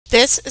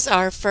This is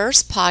our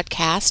first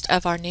podcast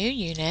of our new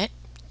unit.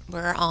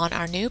 We're on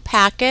our new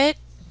packet,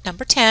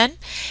 number 10,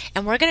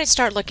 and we're going to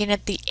start looking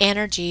at the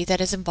energy that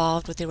is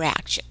involved with the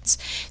reactions.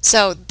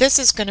 So this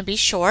is going to be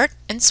short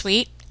and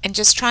sweet, and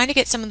just trying to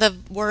get some of the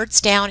words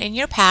down in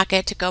your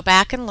packet to go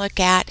back and look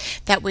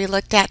at that we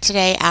looked at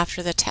today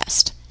after the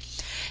test.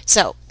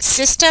 So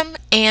system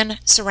and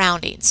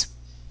surroundings.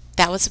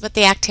 That was what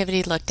the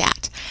activity looked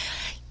at.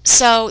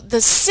 So the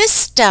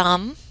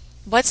system,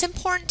 what's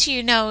important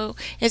to know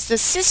is the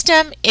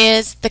system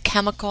is the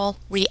chemical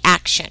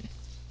reaction.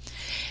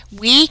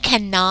 We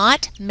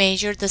cannot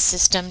measure the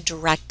system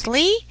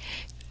directly.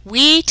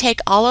 We take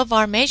all of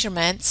our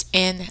measurements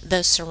in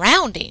the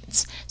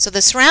surroundings. So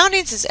the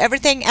surroundings is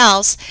everything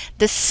else.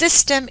 The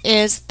system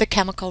is the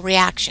chemical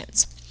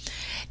reactions.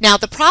 Now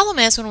the problem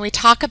is when we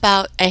talk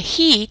about a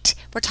heat,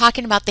 we're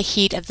talking about the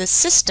heat of the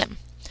system.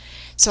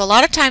 So a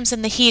lot of times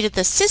in the heat of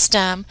the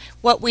system,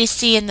 what we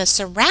see in the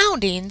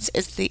surroundings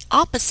is the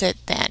opposite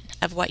then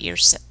of what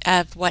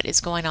is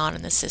going on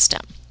in the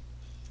system.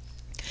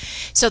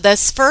 So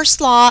this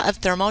first law of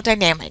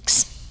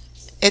thermodynamics,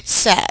 it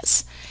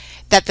says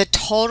that the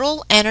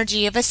total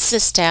energy of a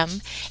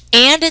system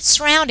and its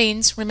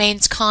surroundings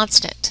remains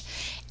constant.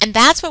 And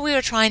that's what we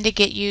were trying to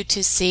get you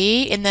to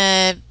see in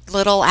the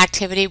little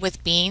activity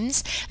with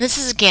beans. This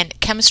is, again,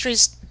 chemistry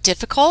is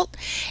difficult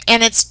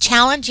and it's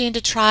challenging to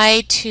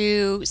try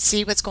to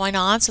see what's going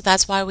on, so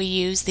that's why we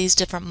use these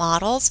different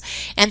models.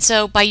 And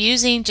so by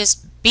using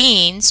just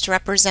beans to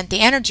represent the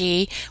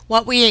energy,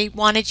 what we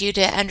wanted you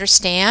to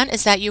understand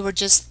is that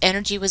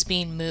energy was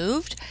being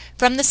moved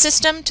from the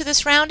system to the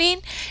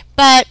surrounding,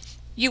 but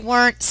you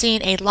weren't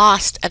seeing a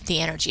loss of the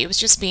energy. It was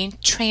just being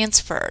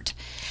transferred.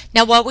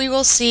 Now what we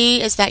will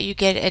see is that you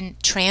get a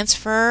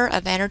transfer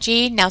of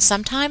energy. Now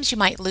sometimes you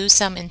might lose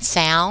some in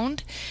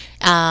sound,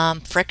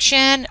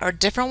 friction, or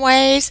different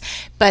ways,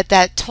 but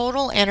that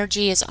total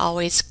energy is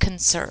always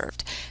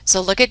conserved.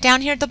 So look at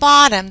down here at the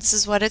bottom. This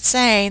is what it's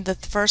saying. The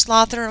first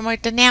law of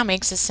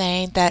thermodynamics is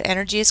saying that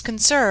energy is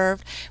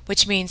conserved,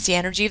 which means the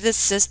energy of the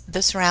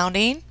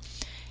surrounding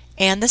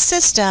and the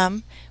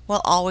system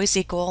will always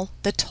equal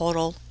the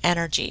total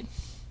energy.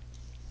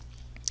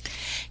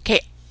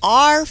 Okay,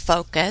 our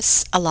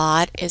focus a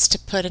lot is to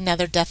put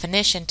another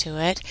definition to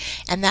it,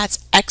 and that's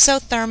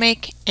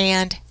exothermic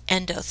and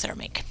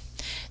endothermic.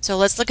 So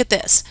let's look at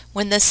this.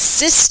 When the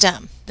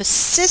system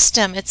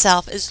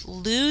itself is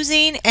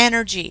losing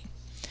energy,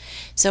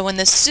 so when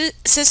the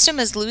system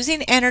is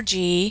losing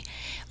energy,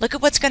 look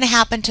at what's going to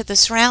happen to the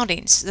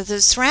surroundings.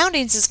 The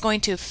surroundings is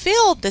going to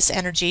fill this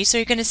energy, so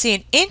you're going to see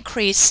an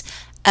increase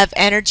of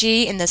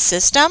energy in the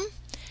system,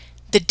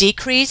 a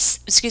decrease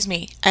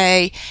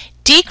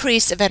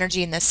of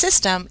energy in the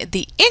system,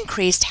 the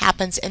increase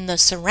happens in the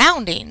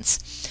surroundings.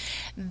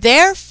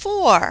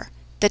 Therefore,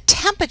 the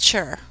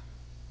temperature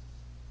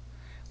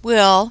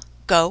will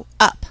go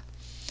up.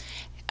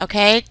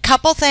 Okay,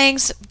 couple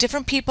things,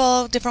 different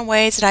people, different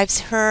ways that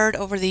I've heard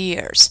over the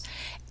years.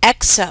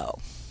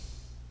 Exo,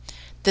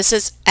 this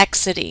is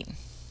exiting.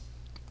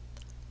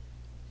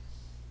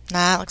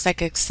 Nah, it looks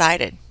like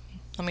excited.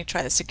 Let me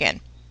try this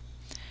again.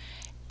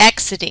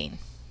 Exiting.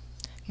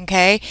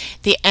 Okay,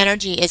 the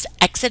energy is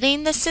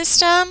exiting the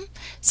system.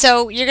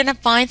 So you're going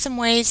to find some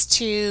ways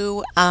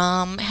to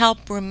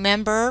help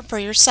remember for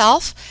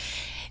yourself.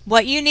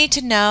 What you need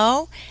to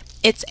know,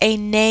 it's a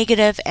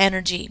negative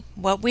energy.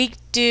 What we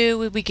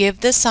do, we give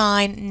the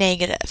sign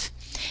negative.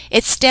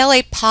 It's still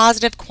a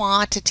positive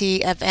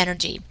quantity of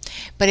energy.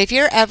 But if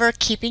you're ever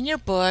keeping your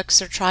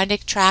books or trying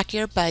to track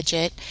your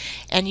budget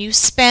and you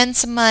spend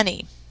some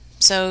money,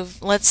 so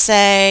let's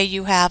say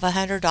you have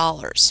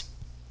 $100.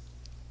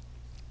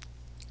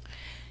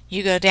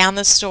 You go down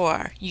the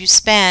store, you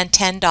spend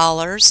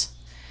 $10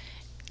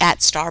 at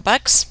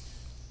Starbucks.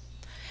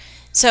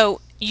 So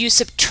you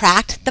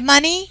subtract the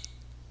money,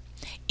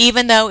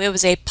 even though it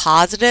was a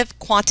positive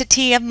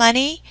quantity of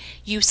money,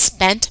 you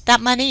spent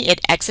that money, it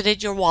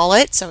exited your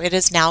wallet, so it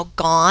is now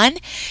gone,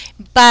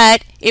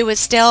 but it was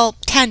still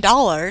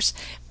 $10,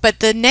 but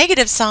the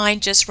negative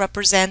sign just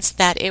represents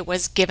that it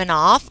was given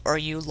off, or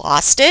you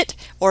lost it,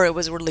 or it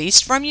was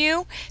released from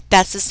you.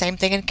 That's the same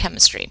thing in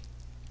chemistry.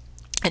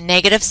 A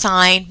negative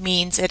sign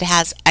means it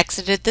has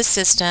exited the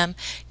system,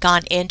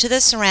 gone into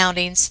the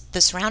surroundings. The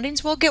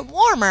surroundings will get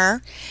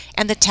warmer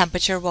and the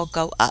temperature will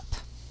go up.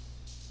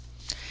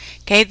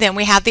 Okay, then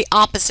we have the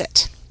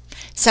opposite.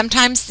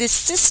 Sometimes this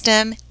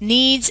system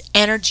needs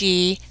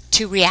energy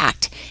to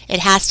react. It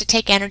has to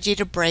take energy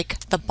to break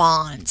the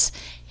bonds.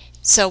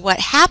 So what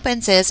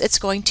happens is it's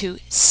going to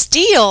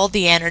steal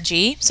the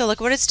energy. So look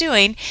what it's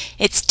doing.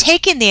 It's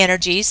taking the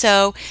energy,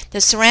 so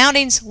the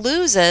surroundings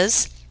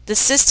loses. The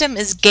system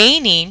is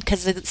gaining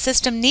because the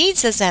system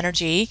needs this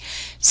energy.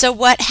 So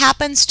what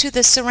happens to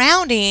the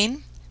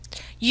surrounding?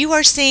 You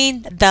are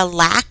seeing the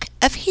lack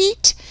of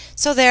heat,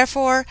 so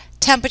therefore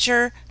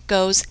temperature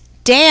goes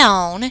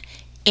down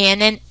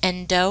in an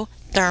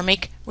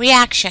endothermic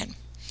reaction.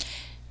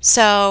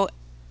 So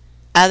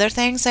other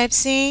things I've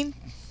seen,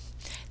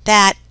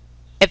 that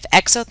if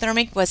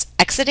exothermic was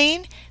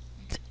exiting,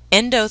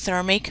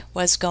 endothermic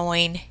was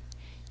going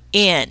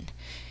in.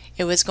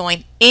 It was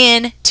going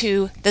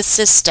into the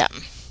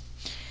system.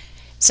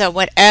 So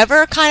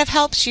whatever kind of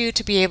helps you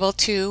to be able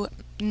to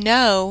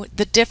know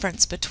the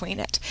difference between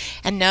it.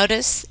 And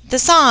notice the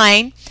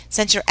sign,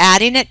 since you're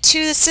adding it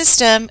to the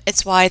system,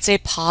 it's why it's a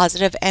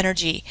positive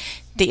energy.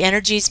 The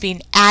energy is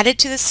being added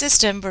to the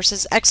system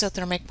versus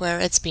exothermic where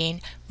it's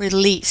being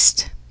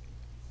released.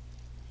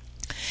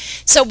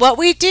 So what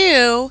we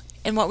do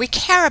and what we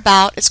care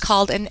about is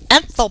called an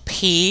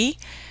enthalpy.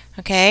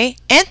 Okay,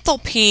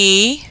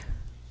 enthalpy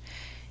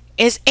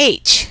is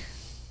H.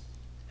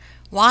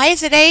 Why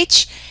is it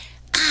H?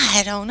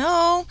 I don't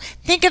know.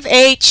 Think of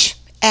H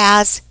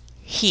as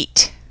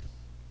heat.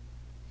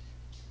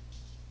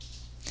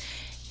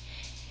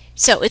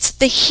 So it's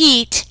the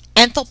heat.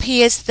 Enthalpy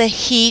is the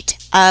heat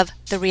of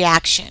the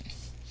reaction.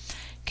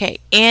 Okay,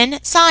 in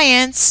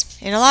science,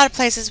 in a lot of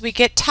places, we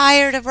get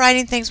tired of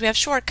writing things. We have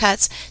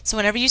shortcuts. So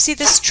whenever you see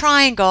this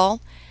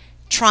triangle,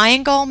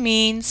 triangle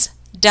means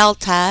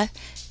delta.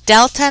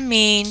 Delta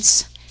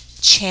means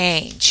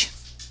change.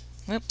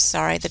 Oops,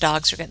 sorry, the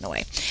dogs are getting in the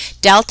way.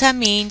 Delta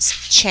means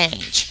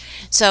change.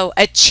 So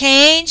a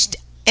change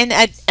in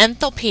an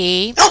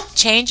enthalpy,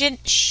 change in,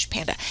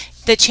 Panda.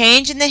 The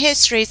change in the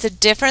history is the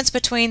difference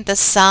between the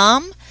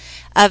sum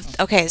of,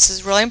 okay, this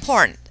is really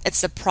important.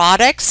 It's the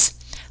products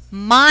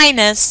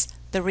minus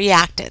the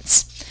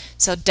reactants.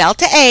 So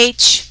delta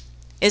H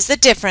is the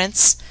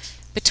difference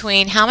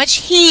between how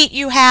much heat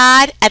you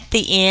had at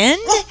the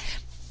end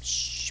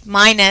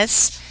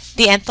minus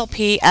the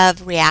enthalpy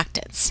of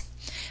reactants.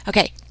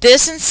 Okay,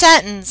 this in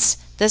sentence,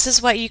 this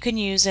is what you can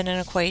use in an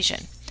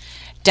equation.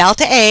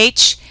 Delta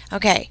H,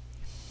 okay,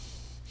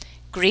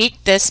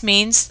 Greek, this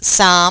means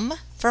sum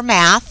for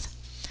math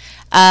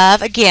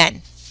of,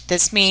 again,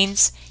 this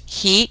means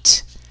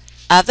heat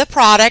of the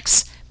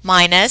products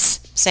minus,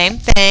 same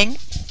thing,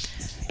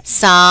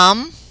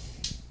 sum,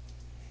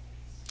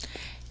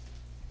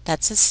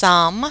 that's a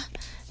sum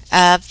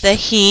of the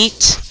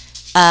heat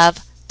of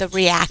the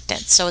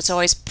reactants. So it's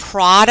always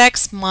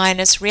products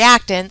minus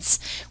reactants,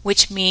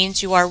 which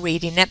means you are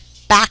reading it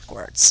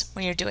backwards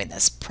when you're doing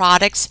this.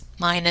 Products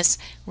minus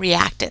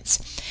reactants.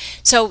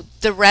 So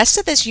the rest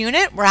of this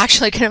unit, we're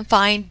actually going to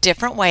find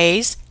different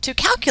ways to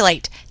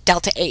calculate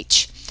delta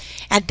H.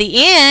 At the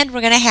end,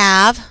 we're going to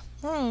have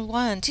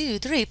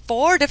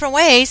 4 different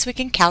ways we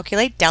can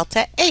calculate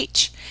delta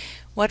H.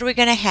 What are we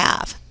going to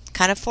have?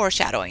 Kind of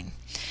foreshadowing.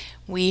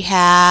 We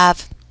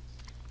have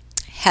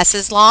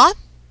Hess's law.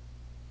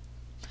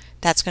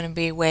 That's going to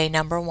be way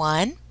number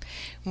 1.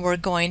 We're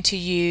going to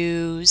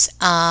use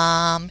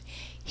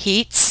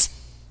heats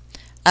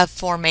of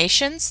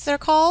formations, they're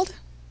called.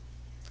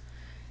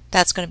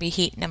 That's going to be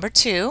heat number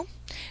 2.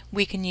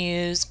 We can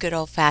use good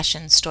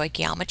old-fashioned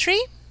stoichiometry,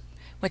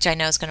 which I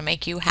know is going to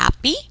make you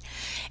happy.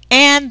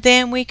 And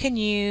then we can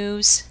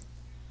use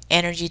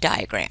energy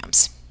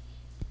diagrams.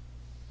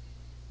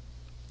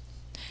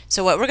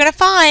 So what we're going to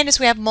find is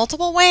we have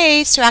multiple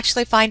ways to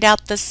actually find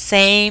out the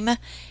same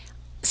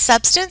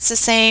substance, the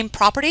same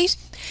properties,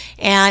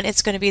 and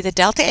it's going to be the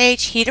delta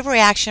H, heat of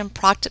reaction,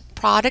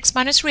 products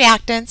minus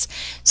reactants.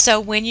 So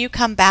when you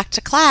come back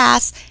to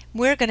class,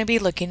 we're going to be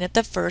looking at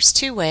the first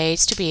 2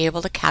 ways to be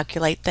able to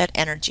calculate that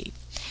energy.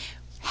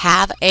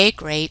 Have a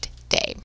great day.